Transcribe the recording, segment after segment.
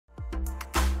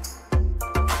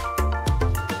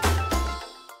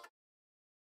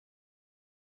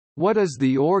What is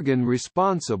the organ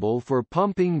responsible for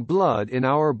pumping blood in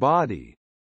our body?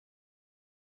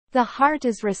 The heart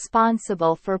is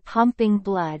responsible for pumping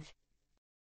blood.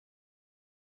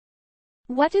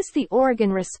 What is the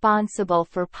organ responsible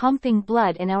for pumping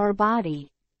blood in our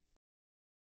body?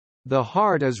 The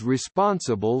heart is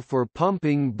responsible for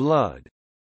pumping blood.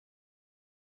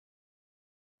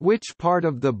 Which part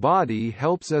of the body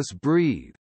helps us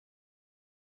breathe?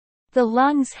 The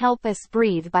lungs help us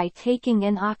breathe by taking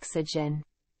in oxygen.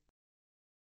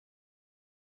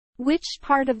 Which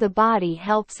part of the body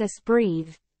helps us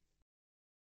breathe?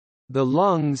 The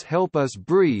lungs help us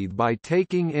breathe by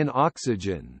taking in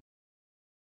oxygen.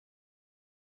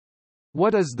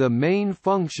 What is the main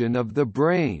function of the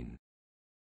brain?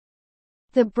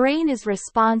 The brain is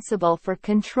responsible for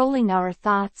controlling our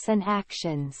thoughts and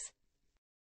actions.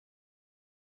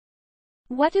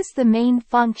 What is the main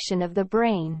function of the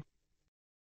brain?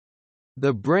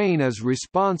 The brain is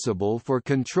responsible for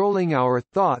controlling our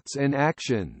thoughts and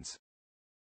actions.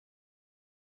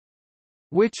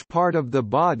 Which part of the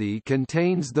body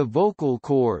contains the vocal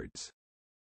cords?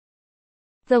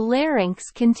 The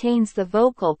larynx contains the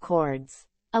vocal cords,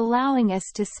 allowing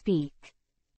us to speak.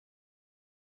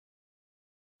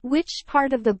 Which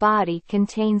part of the body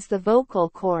contains the vocal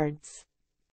cords?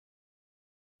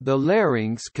 The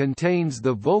larynx contains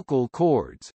the vocal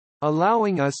cords,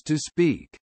 allowing us to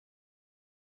speak.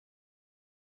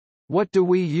 What do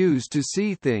we use to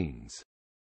see things?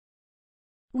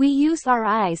 We use our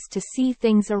eyes to see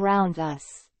things around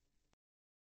us.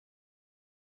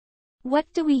 What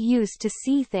do we use to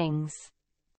see things?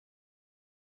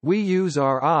 We use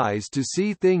our eyes to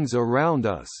see things around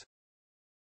us.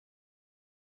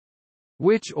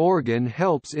 Which organ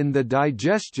helps in the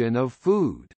digestion of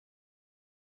food?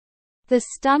 The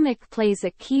stomach plays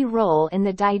a key role in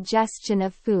the digestion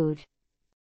of food.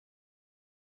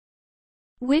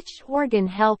 Which organ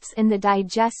helps in the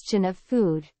digestion of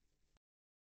food?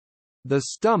 The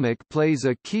stomach plays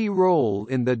a key role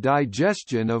in the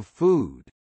digestion of food.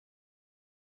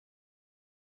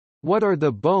 What are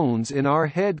the bones in our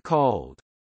head called?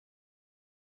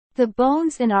 The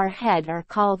bones in our head are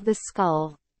called the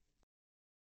skull.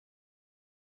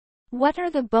 What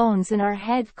are the bones in our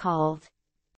head called?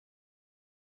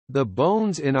 The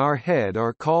bones in our head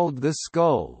are called the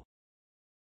skull.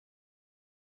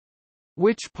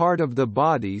 Which part of the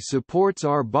body supports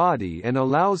our body and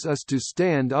allows us to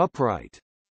stand upright?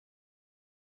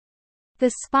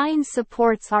 The spine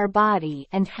supports our body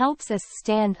and helps us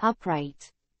stand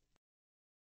upright.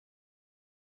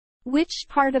 Which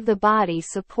part of the body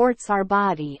supports our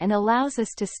body and allows us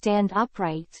to stand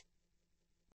upright?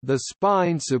 The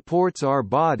spine supports our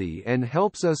body and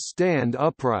helps us stand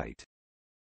upright.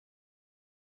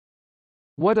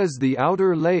 What is the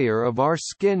outer layer of our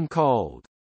skin called?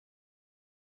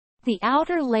 The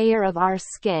outer layer of our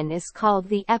skin is called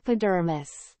the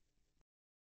epidermis.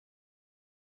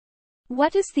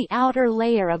 What is the outer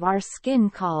layer of our skin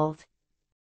called?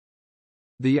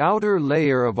 The outer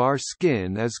layer of our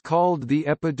skin is called the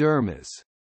epidermis.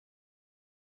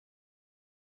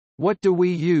 What do we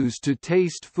use to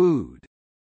taste food?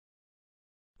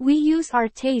 We use our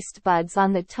taste buds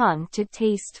on the tongue to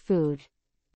taste food.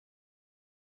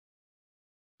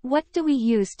 What do we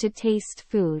use to taste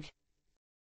food?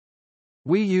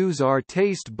 We use our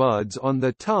taste buds on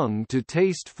the tongue to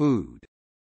taste food.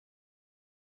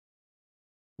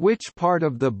 Which part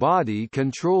of the body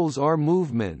controls our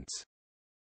movements?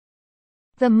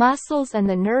 The muscles and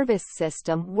the nervous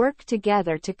system work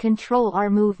together to control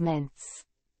our movements.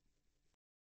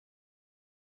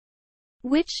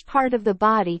 Which part of the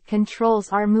body controls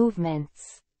our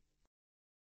movements?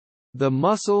 The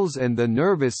muscles and the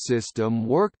nervous system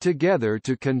work together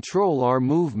to control our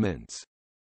movements.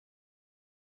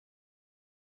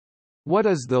 What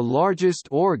is the largest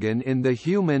organ in the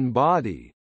human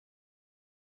body?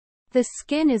 The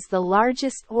skin is the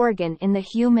largest organ in the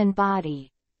human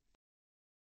body.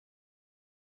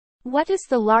 What is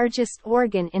the largest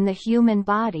organ in the human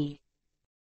body?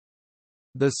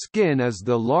 The skin is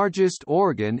the largest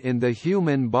organ in the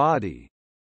human body.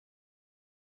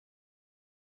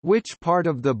 Which part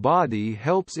of the body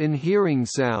helps in hearing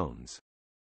sounds?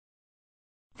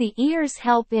 The ears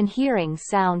help in hearing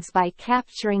sounds by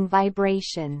capturing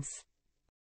vibrations.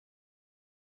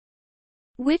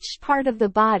 Which part of the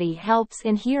body helps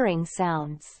in hearing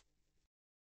sounds?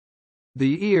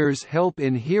 The ears help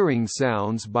in hearing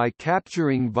sounds by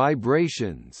capturing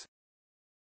vibrations.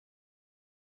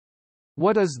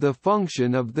 What is the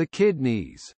function of the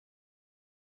kidneys?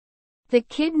 The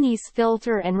kidneys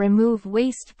filter and remove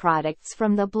waste products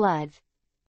from the blood.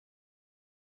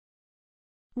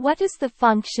 What is the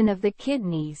function of the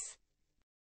kidneys?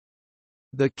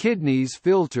 The kidneys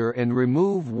filter and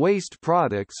remove waste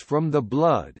products from the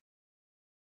blood.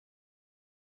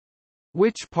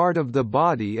 Which part of the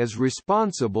body is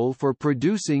responsible for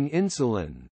producing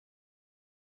insulin?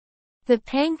 The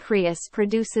pancreas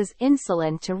produces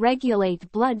insulin to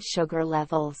regulate blood sugar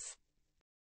levels.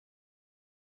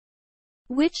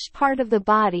 Which part of the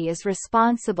body is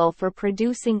responsible for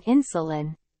producing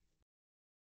insulin?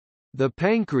 The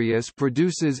pancreas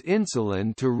produces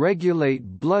insulin to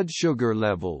regulate blood sugar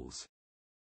levels.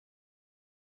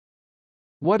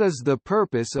 What is the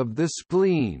purpose of the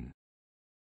spleen?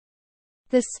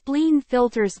 The spleen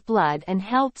filters blood and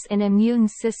helps in immune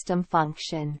system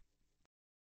function.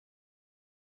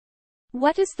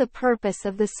 What is the purpose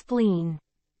of the spleen?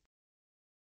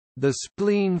 The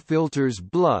spleen filters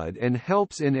blood and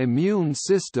helps in immune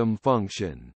system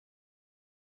function.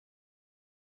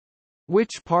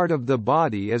 Which part of the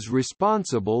body is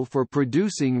responsible for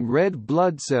producing red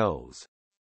blood cells?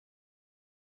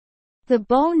 The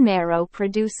bone marrow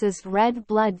produces red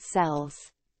blood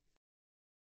cells.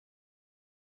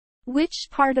 Which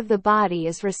part of the body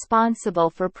is responsible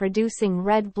for producing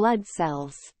red blood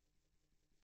cells?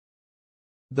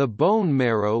 The bone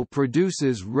marrow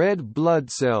produces red blood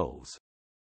cells.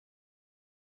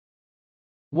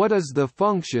 What is the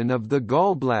function of the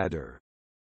gallbladder?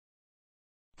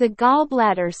 The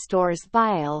gallbladder stores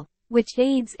bile, which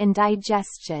aids in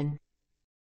digestion.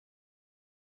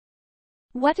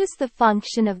 What is the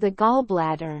function of the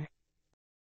gallbladder?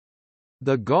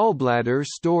 The gallbladder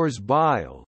stores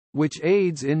bile, which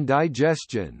aids in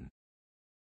digestion.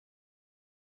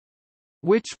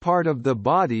 Which part of the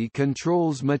body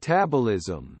controls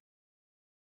metabolism?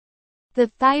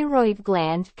 The thyroid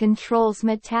gland controls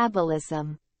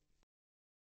metabolism.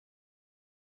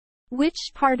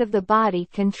 Which part of the body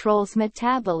controls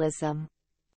metabolism?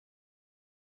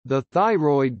 The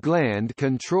thyroid gland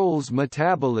controls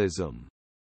metabolism.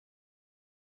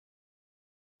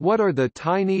 What are the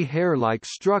tiny hair-like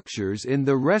structures in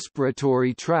the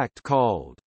respiratory tract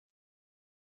called?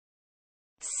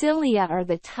 Cilia are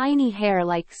the tiny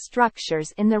hair-like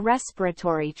structures in the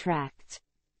respiratory tract.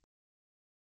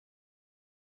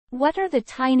 What are the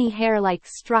tiny hair-like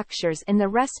structures in the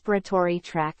respiratory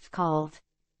tract called?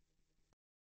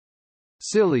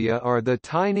 Cilia are the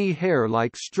tiny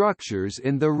hair-like structures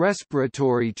in the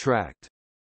respiratory tract.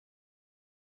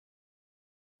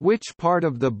 Which part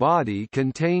of the body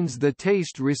contains the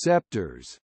taste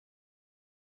receptors?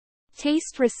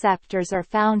 Taste receptors are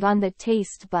found on the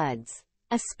taste buds,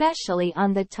 especially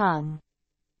on the tongue.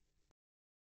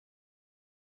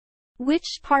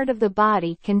 Which part of the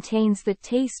body contains the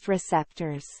taste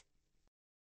receptors?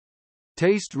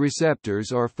 Taste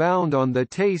receptors are found on the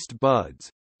taste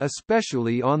buds,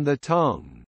 especially on the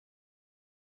tongue.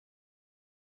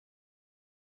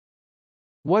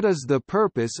 What is the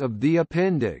purpose of the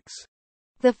appendix?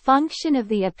 The function of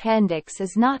the appendix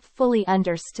is not fully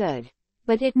understood,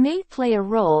 but it may play a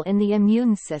role in the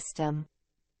immune system.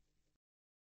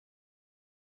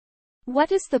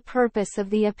 What is the purpose of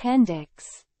the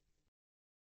appendix?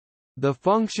 The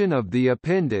function of the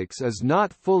appendix is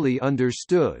not fully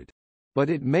understood, but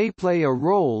it may play a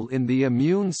role in the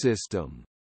immune system.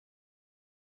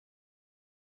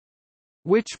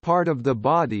 Which part of the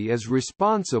body is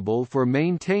responsible for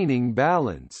maintaining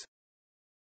balance?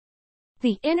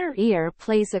 The inner ear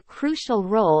plays a crucial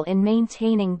role in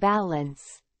maintaining balance.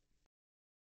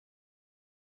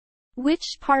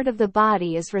 Which part of the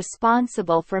body is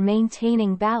responsible for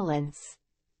maintaining balance?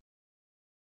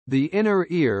 The inner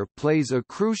ear plays a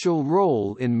crucial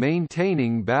role in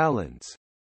maintaining balance.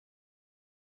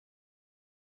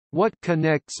 What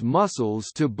connects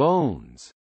muscles to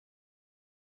bones?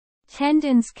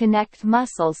 Tendons connect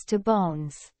muscles to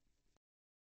bones.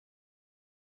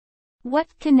 What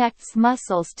connects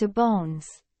muscles to bones?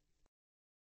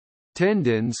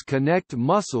 Tendons connect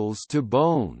muscles to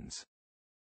bones.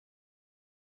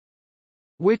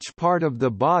 Which part of the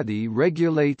body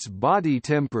regulates body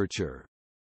temperature?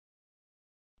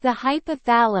 The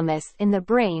hypothalamus in the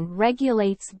brain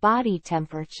regulates body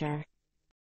temperature.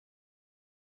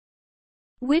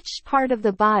 Which part of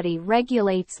the body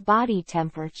regulates body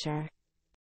temperature?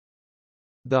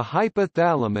 The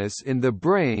hypothalamus in the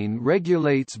brain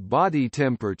regulates body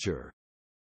temperature.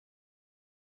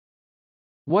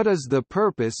 What is the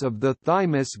purpose of the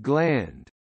thymus gland?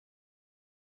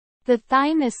 The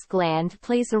thymus gland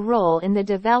plays a role in the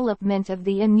development of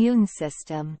the immune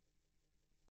system.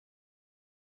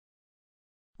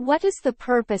 What is the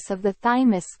purpose of the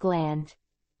thymus gland?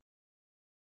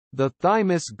 The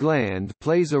thymus gland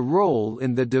plays a role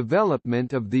in the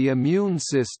development of the immune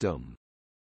system.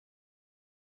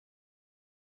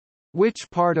 Which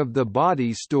part of the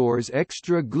body stores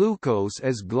extra glucose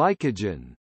as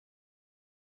glycogen?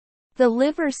 The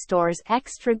liver stores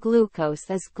extra glucose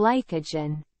as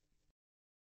glycogen.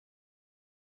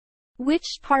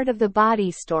 Which part of the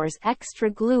body stores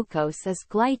extra glucose as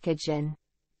glycogen?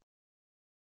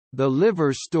 The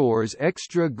liver stores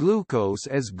extra glucose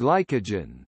as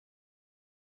glycogen.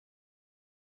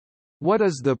 What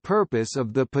is the purpose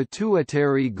of the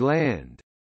pituitary gland?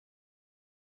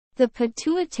 The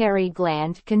pituitary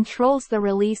gland controls the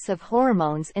release of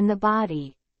hormones in the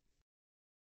body.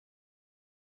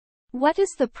 What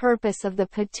is the purpose of the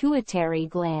pituitary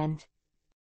gland?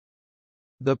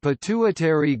 The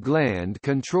pituitary gland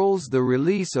controls the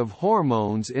release of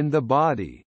hormones in the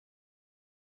body.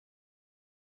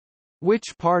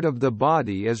 Which part of the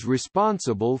body is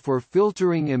responsible for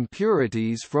filtering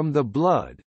impurities from the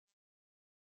blood?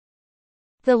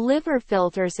 The liver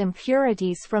filters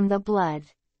impurities from the blood.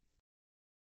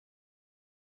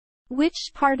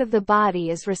 Which part of the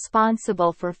body is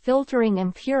responsible for filtering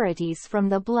impurities from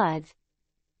the blood?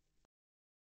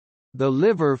 The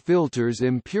liver filters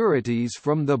impurities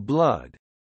from the blood.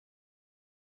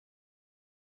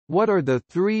 What are the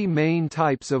three main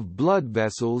types of blood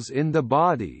vessels in the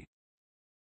body?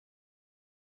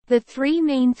 The three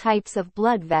main types of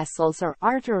blood vessels are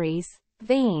arteries,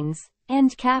 veins,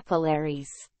 and capillaries.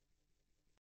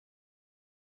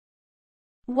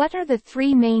 What are the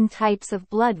three main types of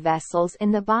blood vessels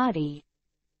in the body?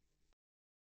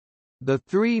 The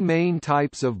three main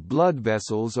types of blood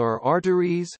vessels are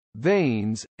arteries,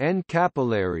 veins, and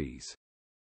capillaries.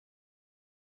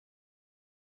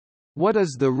 What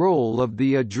is the role of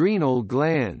the adrenal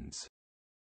glands?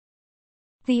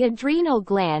 The adrenal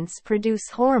glands produce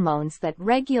hormones that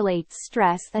regulate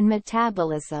stress and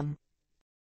metabolism.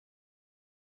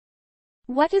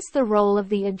 What is the role of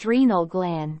the adrenal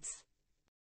glands?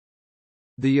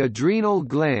 The adrenal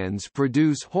glands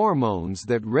produce hormones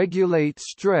that regulate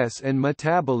stress and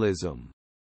metabolism.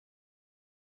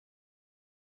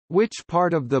 Which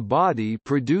part of the body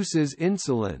produces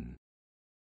insulin?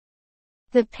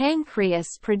 The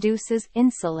pancreas produces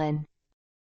insulin.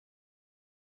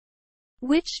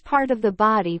 Which part of the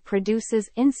body produces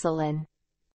insulin?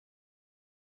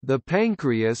 The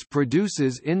pancreas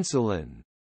produces insulin.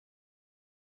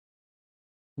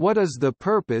 What is the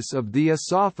purpose of the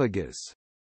esophagus?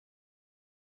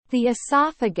 The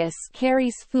esophagus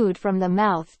carries food from the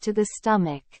mouth to the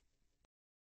stomach.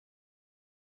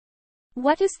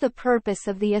 What is the purpose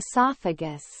of the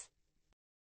esophagus?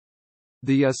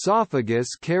 The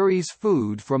esophagus carries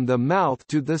food from the mouth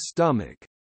to the stomach.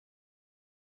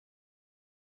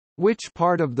 Which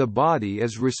part of the body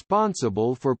is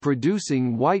responsible for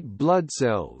producing white blood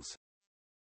cells?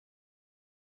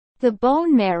 The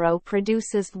bone marrow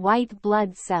produces white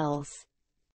blood cells.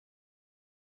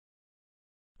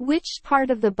 Which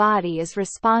part of the body is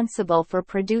responsible for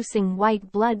producing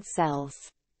white blood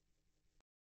cells?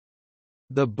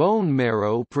 The bone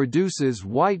marrow produces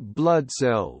white blood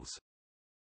cells.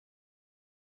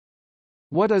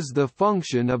 What is the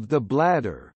function of the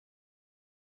bladder?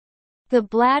 The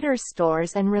bladder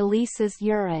stores and releases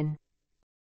urine.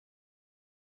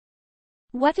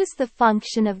 What is the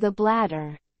function of the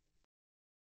bladder?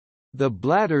 The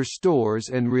bladder stores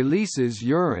and releases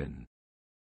urine.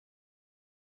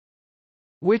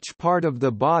 Which part of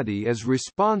the body is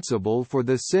responsible for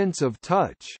the sense of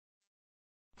touch?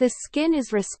 The skin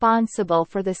is responsible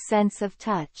for the sense of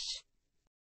touch.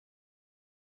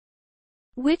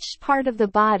 Which part of the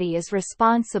body is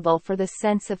responsible for the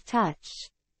sense of touch?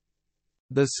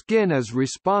 The skin is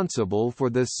responsible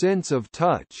for the sense of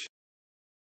touch.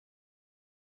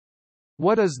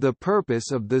 What is the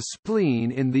purpose of the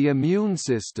spleen in the immune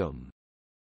system?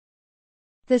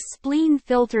 The spleen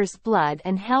filters blood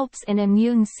and helps in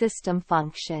immune system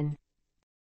function.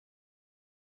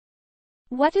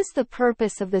 What is the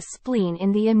purpose of the spleen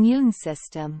in the immune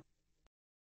system?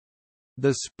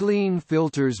 The spleen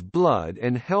filters blood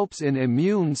and helps in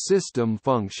immune system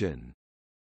function.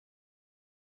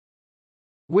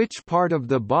 Which part of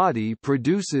the body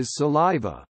produces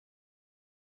saliva?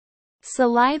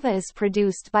 Saliva is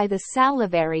produced by the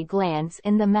salivary glands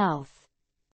in the mouth.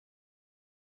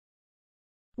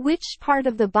 Which part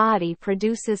of the body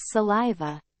produces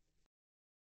saliva?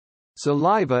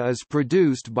 Saliva is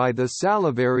produced by the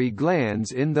salivary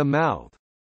glands in the mouth.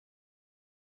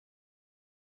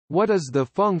 What is the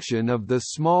function of the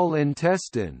small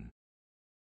intestine?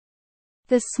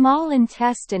 The small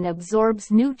intestine absorbs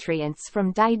nutrients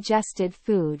from digested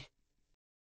food.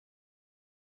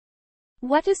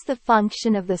 What is the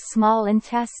function of the small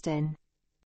intestine?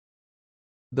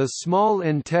 The small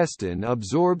intestine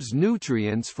absorbs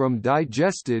nutrients from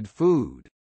digested food.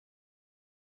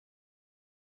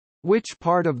 Which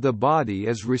part of the body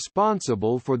is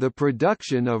responsible for the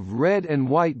production of red and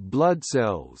white blood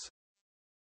cells?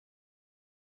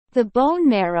 The bone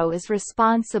marrow is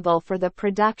responsible for the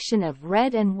production of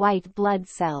red and white blood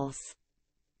cells.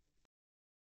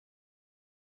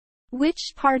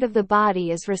 Which part of the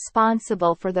body is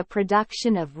responsible for the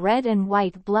production of red and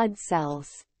white blood cells?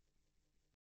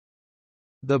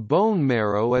 The bone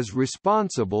marrow is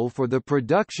responsible for the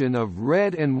production of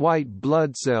red and white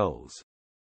blood cells.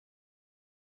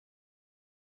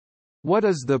 What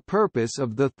is the purpose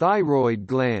of the thyroid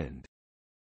gland?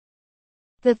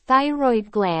 The thyroid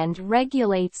gland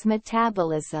regulates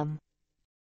metabolism.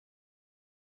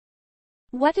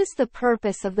 What is the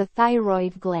purpose of the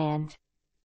thyroid gland?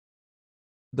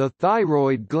 The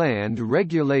thyroid gland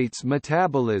regulates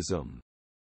metabolism.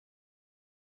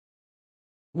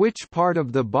 Which part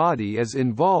of the body is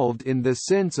involved in the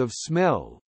sense of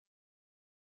smell?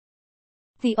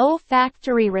 The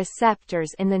olfactory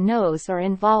receptors in the nose are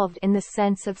involved in the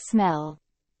sense of smell.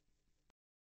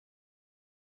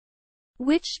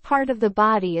 Which part of the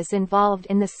body is involved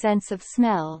in the sense of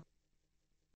smell?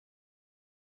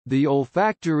 The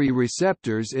olfactory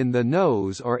receptors in the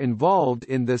nose are involved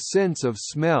in the sense of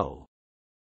smell.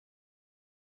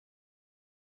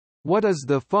 What is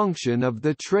the function of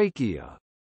the trachea?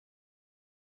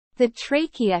 The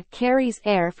trachea carries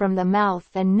air from the mouth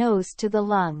and nose to the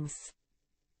lungs.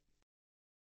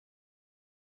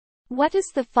 What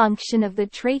is the function of the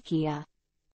trachea?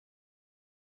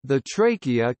 The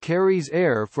trachea carries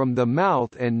air from the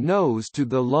mouth and nose to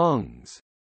the lungs.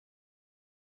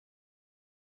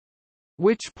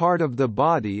 Which part of the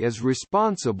body is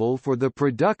responsible for the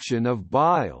production of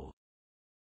bile?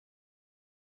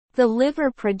 The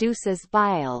liver produces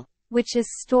bile, which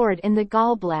is stored in the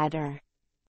gallbladder.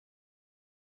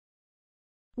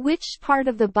 Which part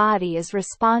of the body is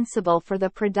responsible for the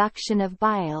production of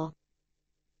bile?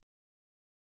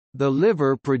 The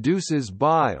liver produces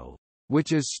bile,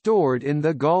 which is stored in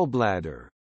the gallbladder.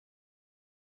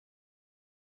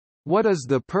 What is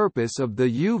the purpose of the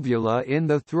uvula in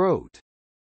the throat?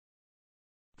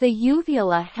 The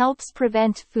uvula helps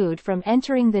prevent food from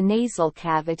entering the nasal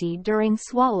cavity during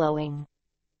swallowing.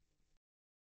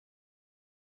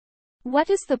 What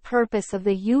is the purpose of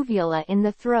the uvula in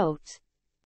the throat?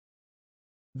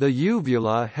 The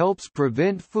uvula helps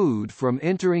prevent food from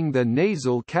entering the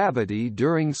nasal cavity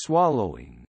during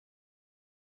swallowing.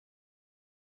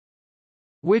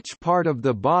 Which part of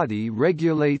the body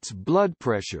regulates blood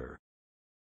pressure?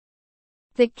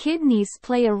 The kidneys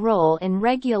play a role in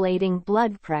regulating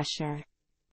blood pressure.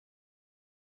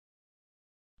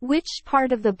 Which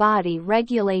part of the body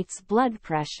regulates blood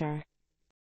pressure?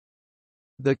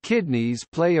 The kidneys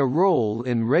play a role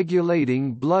in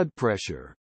regulating blood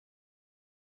pressure.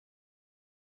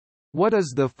 What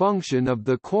is the function of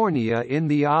the cornea in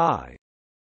the eye?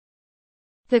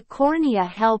 The cornea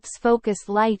helps focus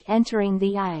light entering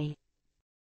the eye.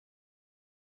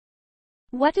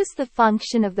 What is the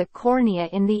function of the cornea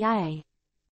in the eye?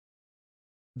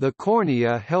 The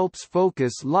cornea helps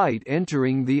focus light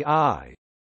entering the eye.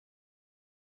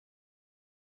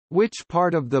 Which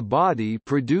part of the body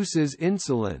produces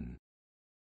insulin?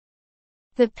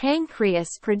 The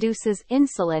pancreas produces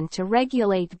insulin to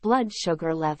regulate blood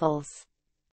sugar levels.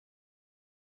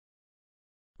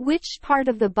 Which part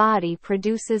of the body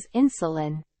produces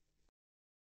insulin?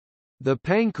 The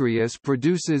pancreas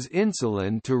produces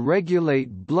insulin to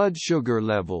regulate blood sugar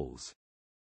levels.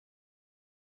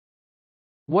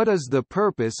 What is the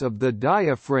purpose of the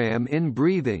diaphragm in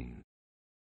breathing?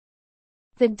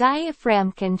 The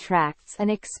diaphragm contracts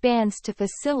and expands to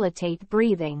facilitate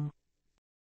breathing.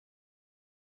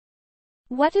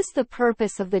 What is the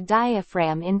purpose of the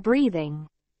diaphragm in breathing?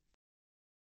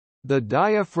 The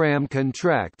diaphragm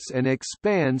contracts and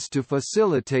expands to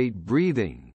facilitate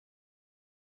breathing.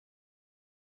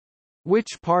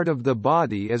 Which part of the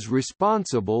body is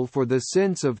responsible for the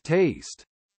sense of taste?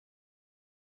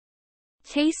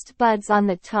 Taste buds on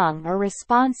the tongue are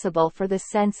responsible for the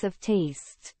sense of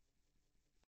taste.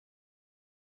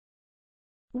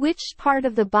 Which part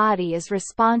of the body is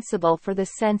responsible for the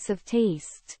sense of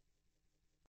taste?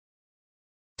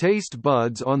 Taste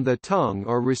buds on the tongue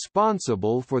are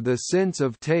responsible for the sense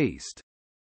of taste.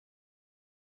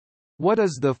 What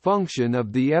is the function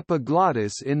of the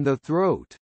epiglottis in the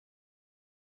throat?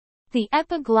 The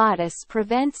epiglottis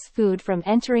prevents food from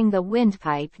entering the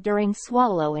windpipe during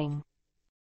swallowing.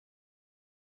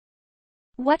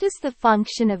 What is the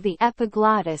function of the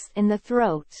epiglottis in the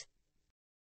throat?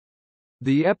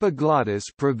 The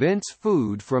epiglottis prevents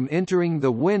food from entering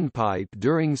the windpipe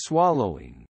during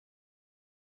swallowing.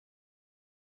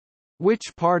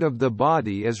 Which part of the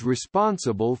body is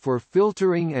responsible for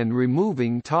filtering and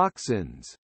removing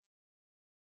toxins?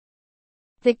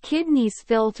 The kidneys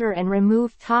filter and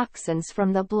remove toxins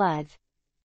from the blood.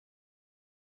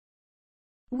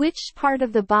 Which part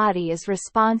of the body is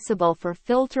responsible for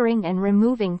filtering and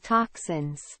removing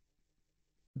toxins?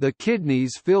 The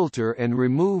kidneys filter and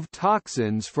remove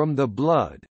toxins from the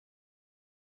blood.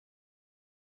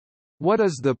 What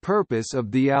is the purpose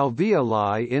of the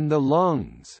alveoli in the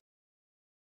lungs?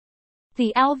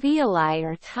 The alveoli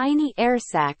are tiny air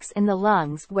sacs in the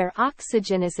lungs where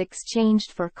oxygen is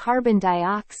exchanged for carbon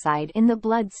dioxide in the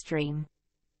bloodstream.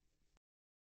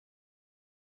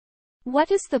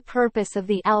 What is the purpose of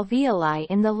the alveoli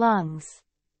in the lungs?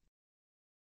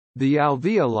 The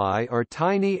alveoli are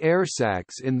tiny air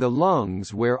sacs in the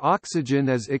lungs where oxygen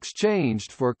is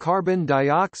exchanged for carbon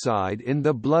dioxide in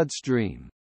the bloodstream.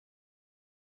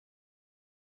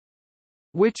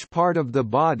 Which part of the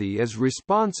body is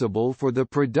responsible for the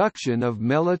production of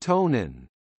melatonin?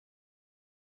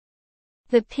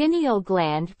 The pineal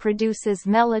gland produces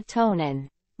melatonin,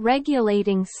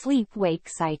 regulating sleep-wake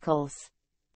cycles.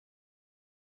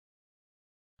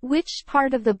 Which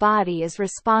part of the body is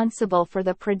responsible for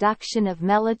the production of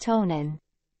melatonin?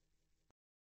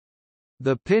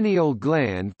 The pineal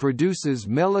gland produces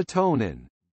melatonin,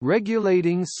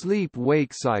 regulating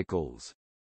sleep-wake cycles.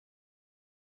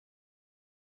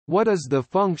 What is the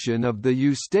function of the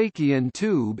eustachian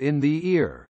tube in the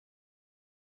ear?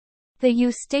 The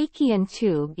eustachian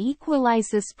tube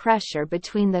equalizes pressure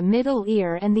between the middle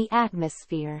ear and the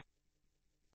atmosphere.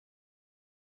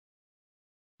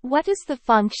 What is the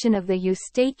function of the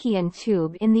eustachian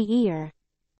tube in the ear?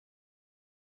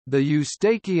 The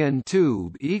eustachian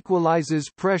tube equalizes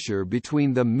pressure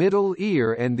between the middle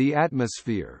ear and the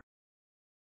atmosphere.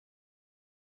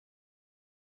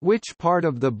 Which part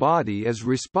of the body is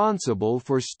responsible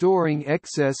for storing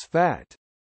excess fat?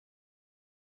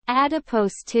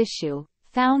 Adipose tissue,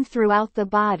 found throughout the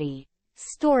body,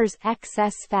 stores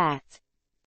excess fat.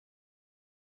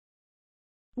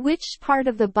 Which part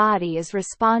of the body is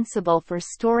responsible for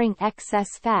storing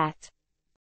excess fat?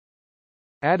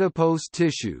 Adipose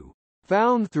tissue,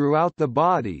 found throughout the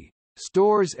body,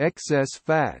 stores excess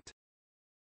fat.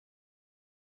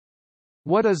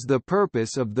 What is the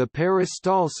purpose of the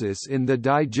peristalsis in the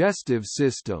digestive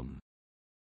system?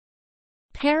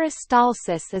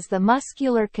 Peristalsis is the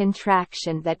muscular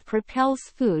contraction that propels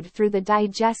food through the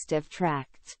digestive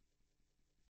tract.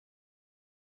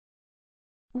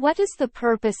 What is the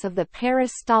purpose of the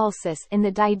peristalsis in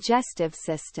the digestive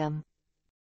system?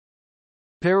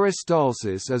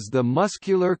 Peristalsis is the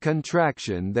muscular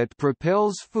contraction that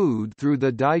propels food through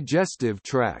the digestive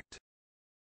tract.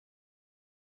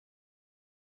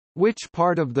 Which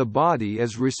part of the body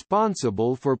is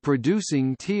responsible for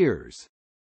producing tears?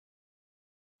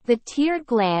 The tear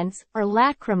glands, or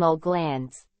lacrimal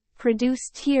glands, produce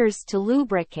tears to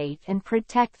lubricate and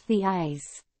protect the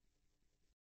eyes.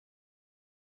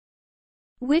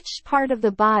 Which part of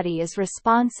the body is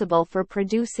responsible for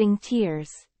producing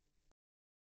tears?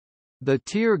 The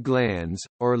tear glands,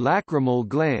 or lacrimal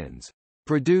glands,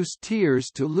 produce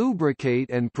tears to lubricate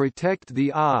and protect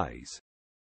the eyes.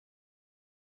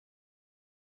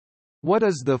 What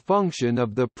is the function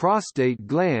of the prostate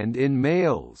gland in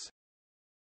males?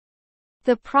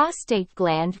 The prostate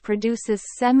gland produces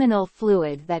seminal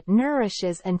fluid that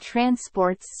nourishes and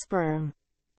transports sperm.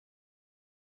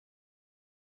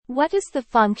 What is the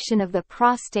function of the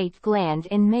prostate gland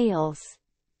in males?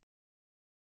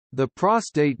 The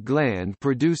prostate gland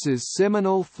produces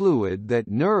seminal fluid that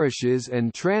nourishes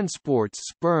and transports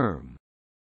sperm.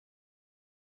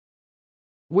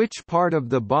 Which part of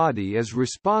the body is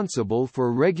responsible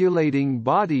for regulating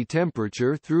body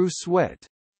temperature through sweat?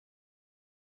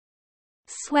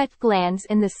 Sweat glands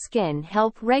in the skin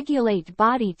help regulate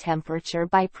body temperature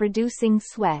by producing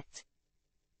sweat.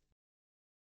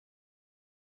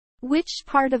 Which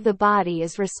part of the body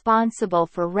is responsible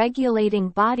for regulating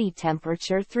body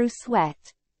temperature through sweat?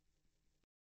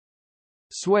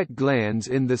 Sweat glands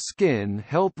in the skin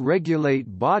help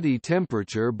regulate body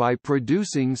temperature by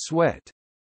producing sweat.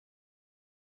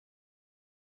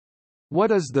 What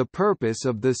is the purpose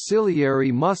of the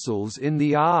ciliary muscles in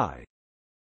the eye?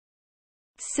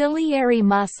 Ciliary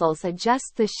muscles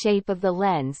adjust the shape of the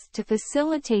lens to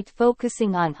facilitate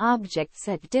focusing on objects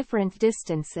at different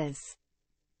distances.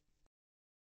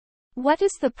 What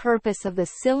is the purpose of the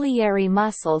ciliary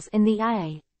muscles in the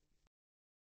eye?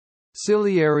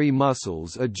 Ciliary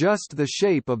muscles adjust the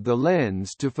shape of the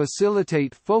lens to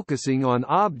facilitate focusing on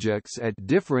objects at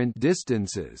different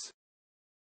distances.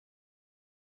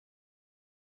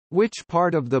 Which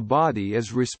part of the body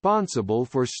is responsible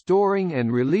for storing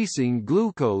and releasing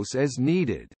glucose as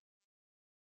needed?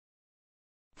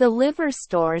 The liver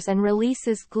stores and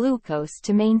releases glucose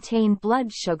to maintain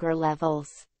blood sugar levels.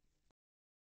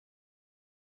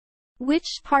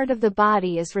 Which part of the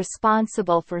body is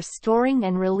responsible for storing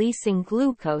and releasing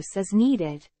glucose as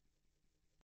needed?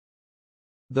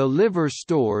 The liver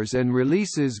stores and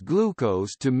releases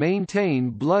glucose to maintain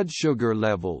blood sugar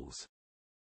levels.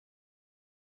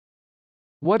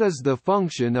 What is the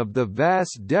function of the vas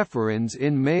deferens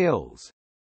in males?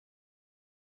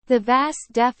 The vas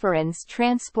deferens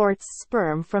transports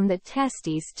sperm from the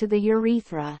testes to the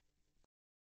urethra.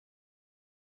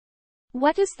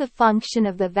 What is the function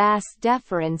of the vas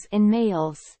deferens in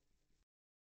males?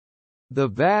 The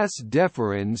vas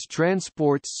deferens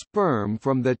transports sperm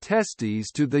from the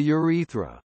testes to the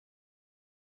urethra.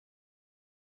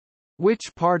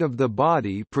 Which part of the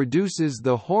body produces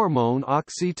the hormone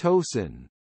oxytocin?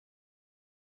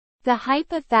 The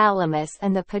hypothalamus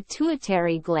and the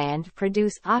pituitary gland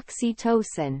produce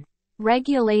oxytocin,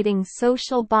 regulating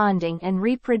social bonding and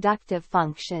reproductive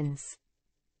functions.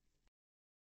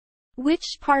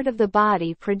 Which part of the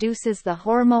body produces the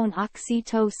hormone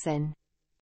oxytocin?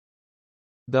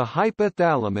 The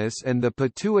hypothalamus and the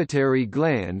pituitary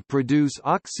gland produce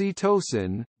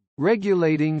oxytocin,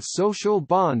 regulating social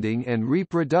bonding and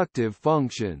reproductive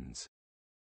functions.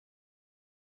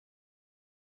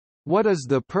 What is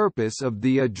the purpose of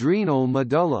the adrenal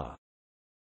medulla?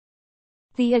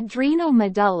 The adrenal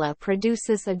medulla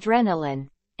produces adrenaline,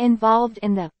 involved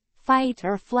in the fight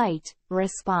or flight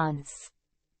response.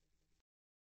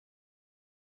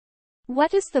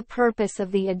 What is the purpose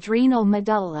of the adrenal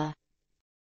medulla?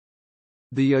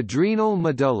 The adrenal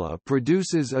medulla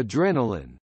produces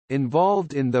adrenaline,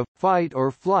 involved in the fight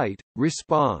or flight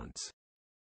response.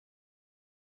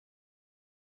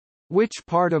 Which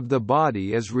part of the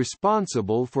body is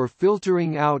responsible for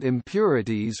filtering out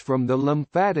impurities from the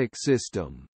lymphatic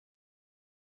system?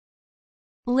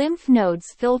 Lymph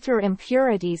nodes filter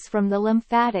impurities from the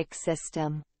lymphatic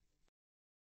system.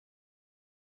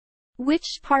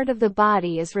 Which part of the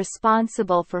body is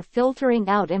responsible for filtering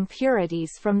out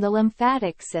impurities from the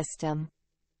lymphatic system?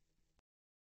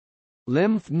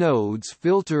 Lymph nodes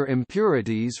filter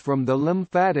impurities from the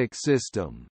lymphatic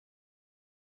system.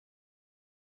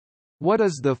 What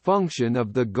is the function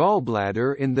of the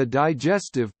gallbladder in the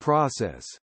digestive process?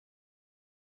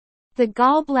 The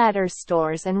gallbladder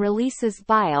stores and releases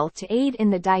bile to aid in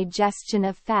the digestion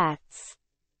of fats.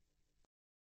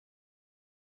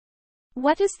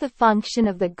 What is the function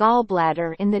of the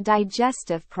gallbladder in the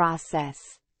digestive process?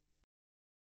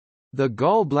 The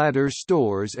gallbladder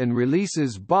stores and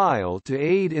releases bile to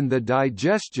aid in the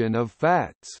digestion of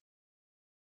fats.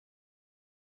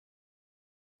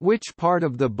 Which part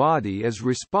of the body is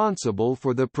responsible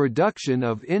for the production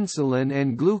of insulin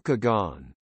and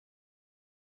glucagon?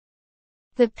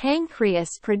 The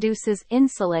pancreas produces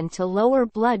insulin to lower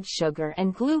blood sugar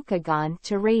and glucagon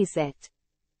to raise it.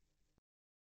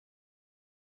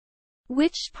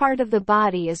 Which part of the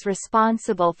body is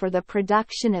responsible for the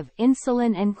production of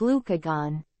insulin and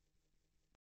glucagon?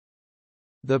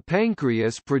 The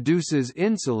pancreas produces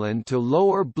insulin to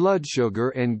lower blood sugar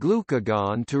and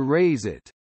glucagon to raise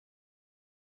it.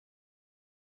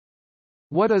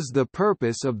 What is the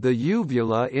purpose of the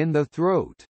uvula in the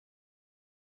throat?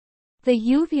 The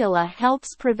uvula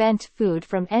helps prevent food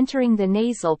from entering the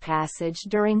nasal passage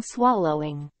during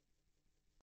swallowing.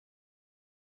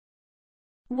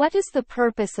 What is the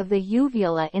purpose of the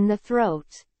uvula in the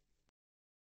throat?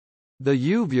 The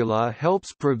uvula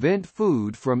helps prevent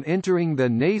food from entering the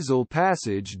nasal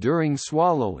passage during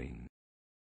swallowing.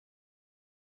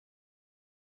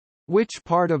 Which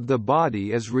part of the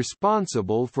body is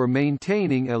responsible for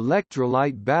maintaining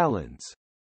electrolyte balance?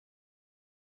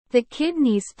 The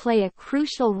kidneys play a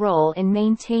crucial role in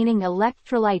maintaining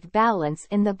electrolyte balance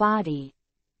in the body.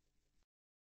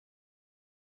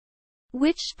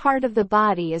 Which part of the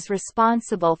body is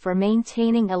responsible for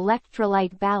maintaining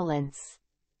electrolyte balance?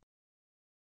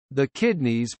 The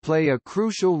kidneys play a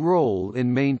crucial role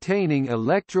in maintaining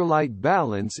electrolyte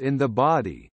balance in the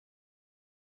body.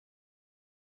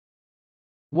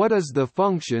 What is the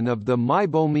function of the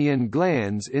meibomian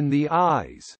glands in the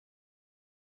eyes?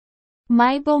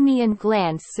 Meibomian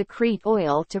glands secrete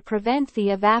oil to prevent the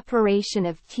evaporation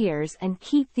of tears and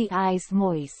keep the eyes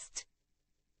moist.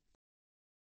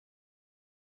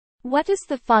 What is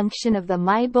the function of the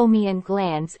meibomian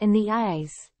glands in the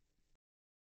eyes?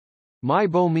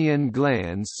 Meibomian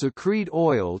glands secrete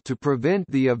oil to prevent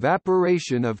the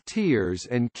evaporation of tears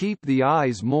and keep the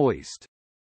eyes moist.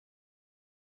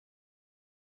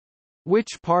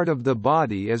 Which part of the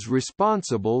body is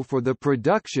responsible for the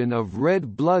production of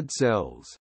red blood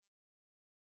cells?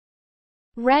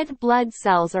 Red blood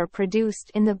cells are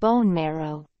produced in the bone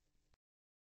marrow.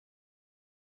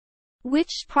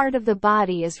 Which part of the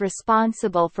body is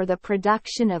responsible for the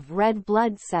production of red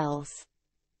blood cells?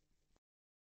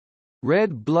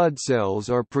 Red blood cells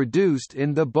are produced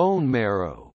in the bone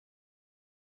marrow.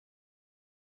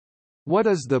 What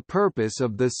is the purpose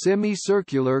of the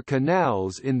semicircular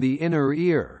canals in the inner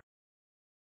ear?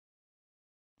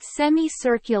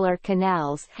 Semicircular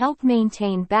canals help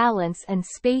maintain balance and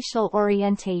spatial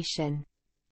orientation.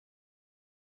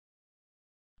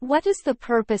 What is the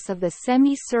purpose of the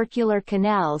semicircular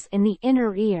canals in the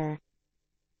inner ear?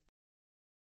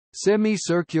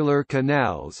 Semicircular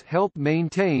canals help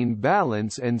maintain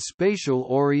balance and spatial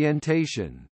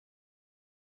orientation.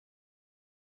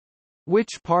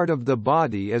 Which part of the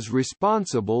body is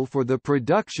responsible for the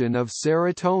production of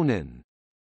serotonin?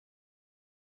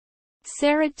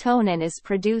 Serotonin is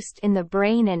produced in the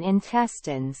brain and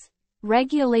intestines,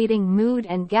 regulating mood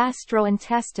and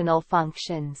gastrointestinal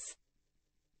functions.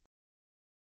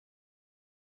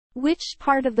 Which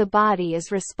part of the body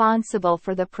is responsible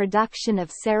for the production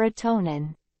of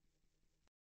serotonin?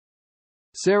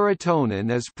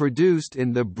 Serotonin is produced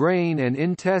in the brain and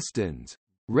intestines,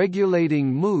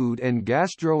 regulating mood and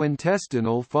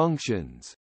gastrointestinal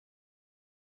functions.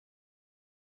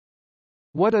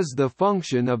 What is the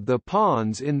function of the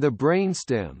pons in the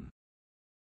brainstem?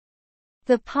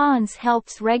 The pons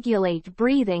helps regulate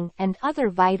breathing and other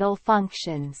vital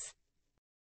functions.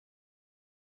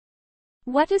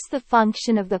 What is the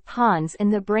function of the pons in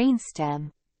the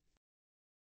brainstem?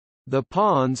 The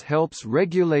pons helps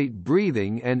regulate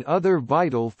breathing and other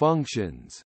vital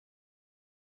functions.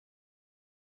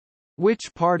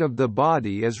 Which part of the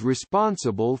body is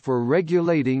responsible for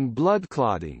regulating blood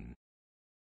clotting?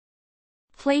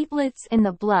 Platelets in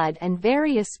the blood and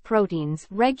various proteins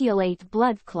regulate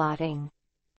blood clotting.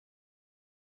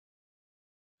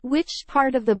 Which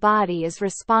part of the body is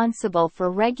responsible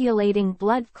for regulating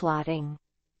blood clotting?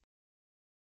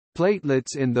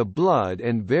 Platelets in the blood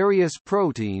and various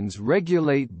proteins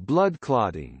regulate blood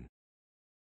clotting.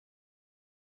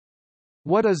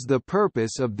 What is the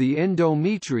purpose of the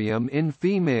endometrium in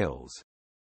females?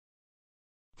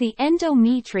 The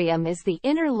endometrium is the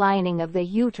inner lining of the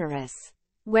uterus,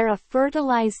 where a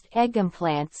fertilized egg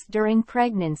implants during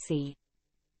pregnancy.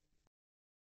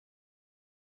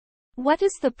 What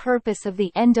is the purpose of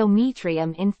the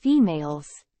endometrium in females?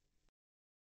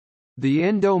 The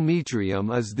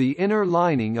endometrium is the inner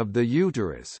lining of the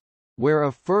uterus, where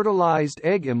a fertilized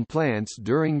egg implants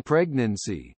during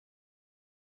pregnancy.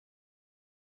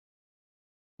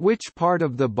 Which part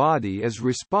of the body is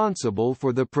responsible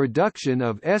for the production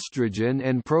of estrogen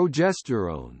and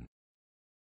progesterone?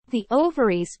 The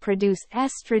ovaries produce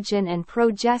estrogen and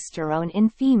progesterone in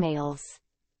females.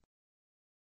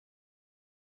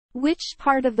 Which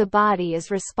part of the body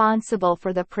is responsible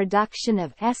for the production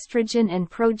of estrogen and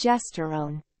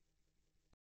progesterone?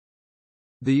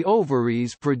 The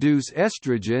ovaries produce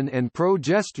estrogen and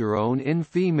progesterone in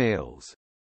females.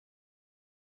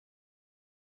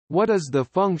 What is the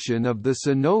function of the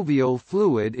synovial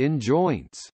fluid in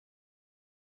joints?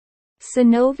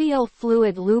 Synovial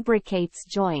fluid lubricates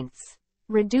joints,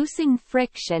 reducing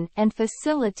friction and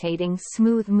facilitating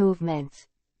smooth movement.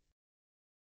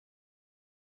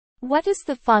 What is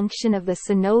the function of the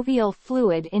synovial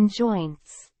fluid in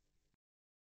joints?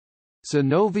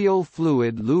 Synovial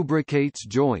fluid lubricates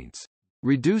joints,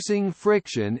 reducing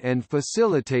friction and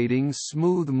facilitating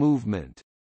smooth movement.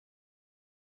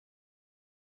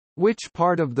 Which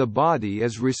part of the body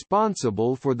is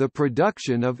responsible for the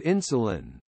production of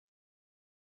insulin?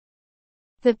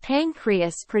 The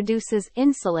pancreas produces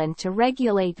insulin to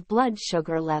regulate blood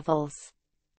sugar levels.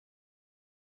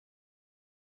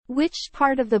 Which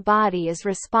part of the body is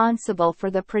responsible for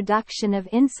the production of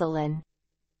insulin?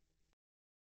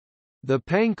 The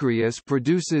pancreas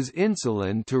produces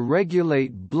insulin to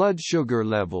regulate blood sugar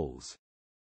levels.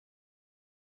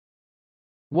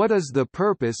 What is the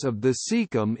purpose of the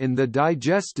cecum in the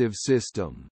digestive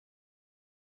system?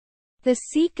 The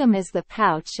cecum is the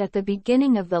pouch at the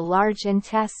beginning of the large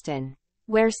intestine,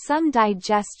 where some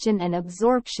digestion and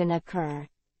absorption occur.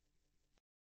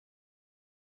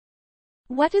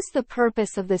 What is the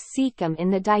purpose of the cecum in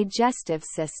the digestive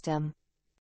system?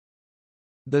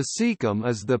 The cecum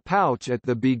is the pouch at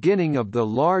the beginning of the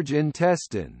large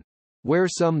intestine, where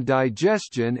some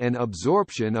digestion and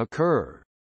absorption occur.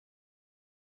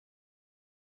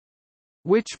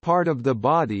 Which part of the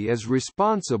body is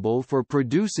responsible for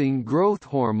producing growth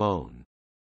hormone?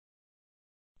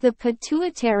 The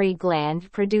pituitary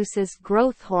gland produces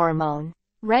growth hormone,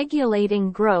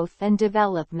 regulating growth and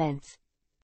development.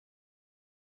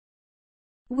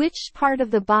 Which part of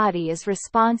the body is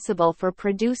responsible for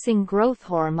producing growth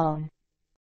hormone?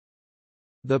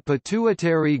 The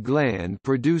pituitary gland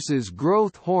produces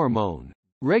growth hormone,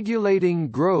 regulating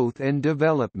growth and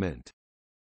development.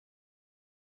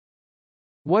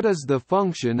 What is the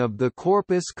function of the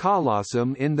corpus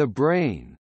callosum in the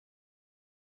brain?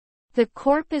 The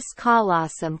corpus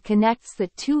callosum connects the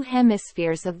two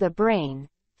hemispheres of the brain,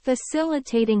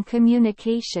 facilitating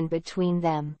communication between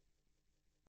them.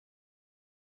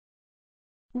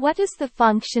 What is the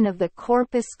function of the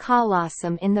corpus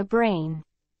callosum in the brain?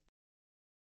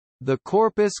 The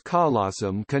corpus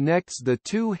callosum connects the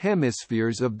two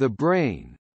hemispheres of the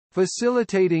brain,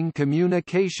 facilitating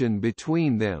communication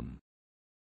between them.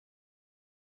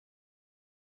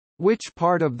 Which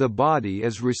part of the body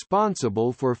is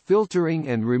responsible for filtering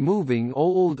and removing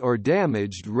old or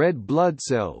damaged red blood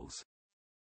cells?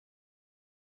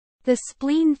 The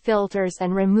spleen filters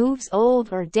and removes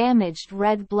old or damaged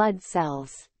red blood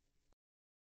cells.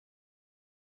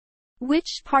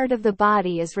 Which part of the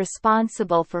body is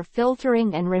responsible for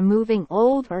filtering and removing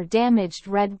old or damaged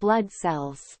red blood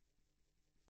cells?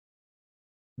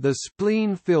 The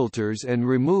spleen filters and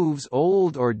removes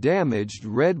old or damaged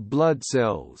red blood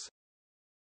cells.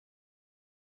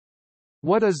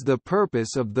 What is the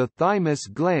purpose of the thymus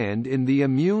gland in the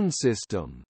immune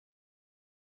system?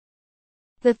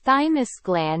 The thymus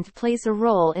gland plays a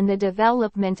role in the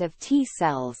development of T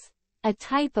cells, a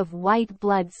type of white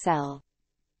blood cell.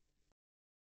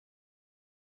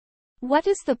 What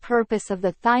is the purpose of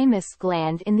the thymus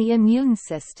gland in the immune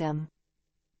system?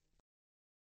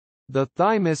 The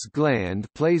thymus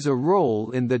gland plays a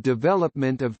role in the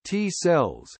development of T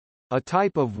cells, a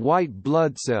type of white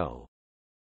blood cell.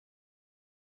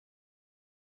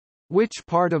 Which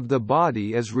part of the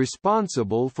body is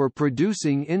responsible for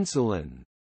producing insulin?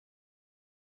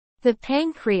 The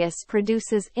pancreas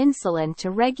produces insulin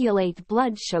to regulate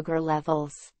blood sugar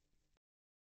levels.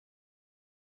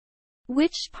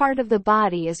 Which part of the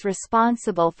body is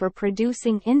responsible for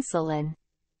producing insulin?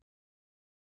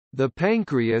 The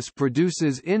pancreas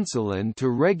produces insulin to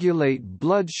regulate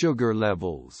blood sugar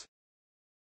levels.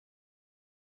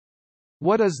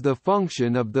 What is the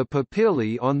function of the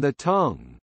papillae on the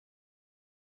tongue?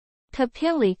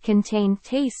 Papillae contain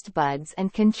taste buds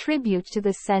and contribute to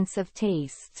the sense of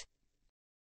taste.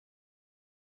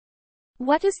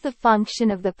 What is the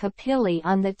function of the papillae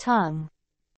on the tongue?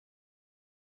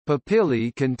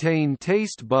 Papillae contain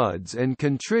taste buds and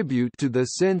contribute to the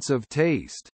sense of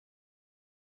taste.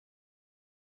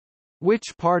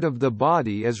 Which part of the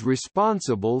body is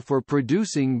responsible for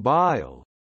producing bile?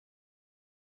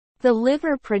 The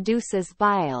liver produces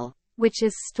bile, which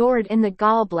is stored in the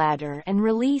gallbladder and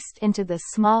released into the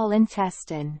small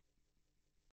intestine.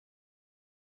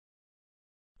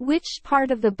 Which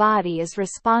part of the body is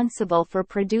responsible for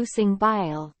producing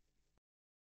bile?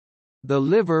 The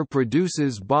liver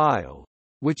produces bile,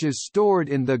 which is stored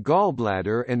in the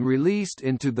gallbladder and released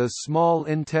into the small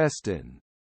intestine.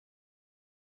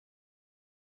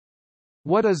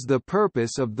 What is the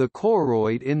purpose of the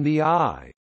choroid in the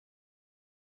eye?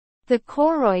 The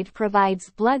choroid provides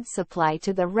blood supply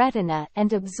to the retina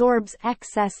and absorbs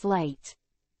excess light.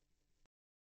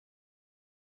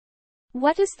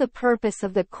 What is the purpose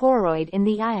of the choroid in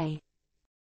the eye?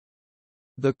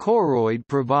 The choroid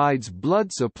provides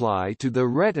blood supply to the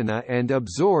retina and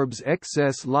absorbs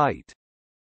excess light.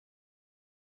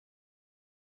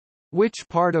 Which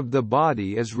part of the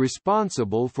body is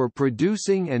responsible for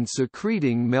producing and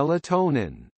secreting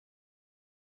melatonin?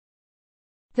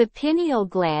 The pineal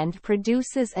gland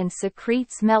produces and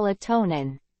secretes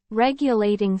melatonin,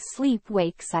 regulating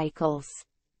sleep-wake cycles.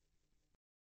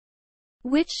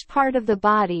 Which part of the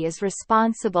body is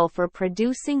responsible for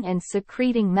producing and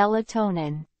secreting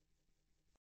melatonin?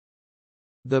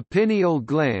 The pineal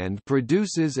gland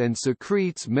produces and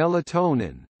secretes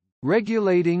melatonin,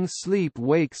 regulating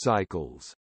sleep-wake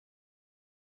cycles.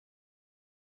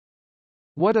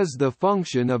 What is the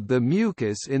function of the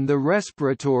mucus in the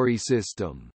respiratory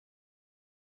system?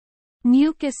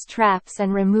 Mucus traps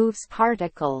and removes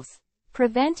particles,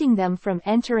 preventing them from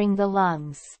entering the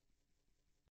lungs.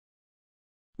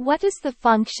 What is the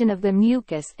function of the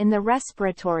mucus in the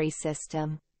respiratory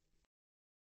system?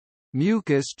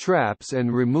 Mucus traps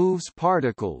and removes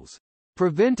particles,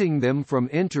 preventing them from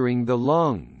entering the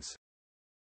lungs.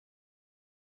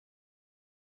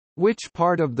 Which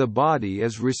part of the body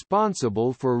is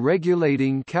responsible for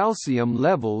regulating calcium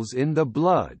levels in the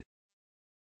blood?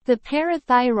 The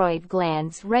parathyroid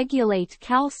glands regulate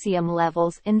calcium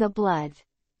levels in the blood.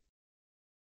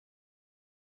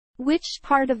 Which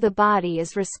part of the body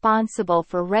is responsible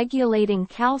for regulating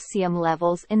calcium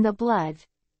levels in the blood?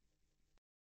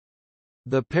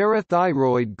 The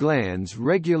parathyroid glands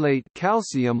regulate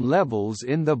calcium levels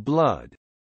in the blood.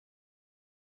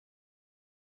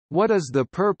 What is the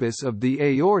purpose of the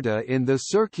aorta in the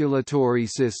circulatory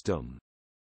system?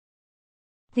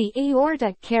 The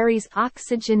aorta carries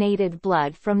oxygenated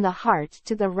blood from the heart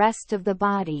to the rest of the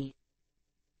body.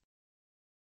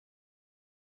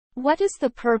 What is the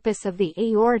purpose of the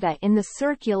aorta in the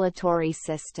circulatory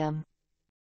system?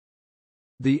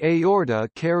 The aorta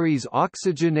carries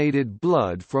oxygenated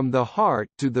blood from the heart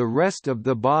to the rest of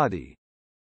the body.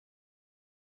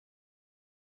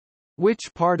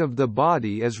 Which part of the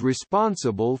body is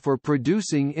responsible for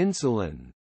producing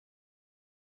insulin?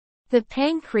 The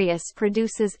pancreas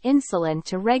produces insulin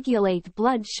to regulate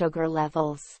blood sugar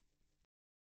levels.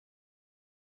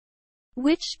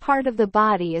 Which part of the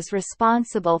body is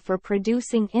responsible for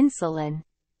producing insulin?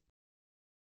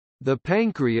 The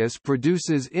pancreas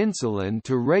produces insulin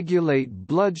to regulate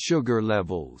blood sugar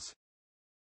levels.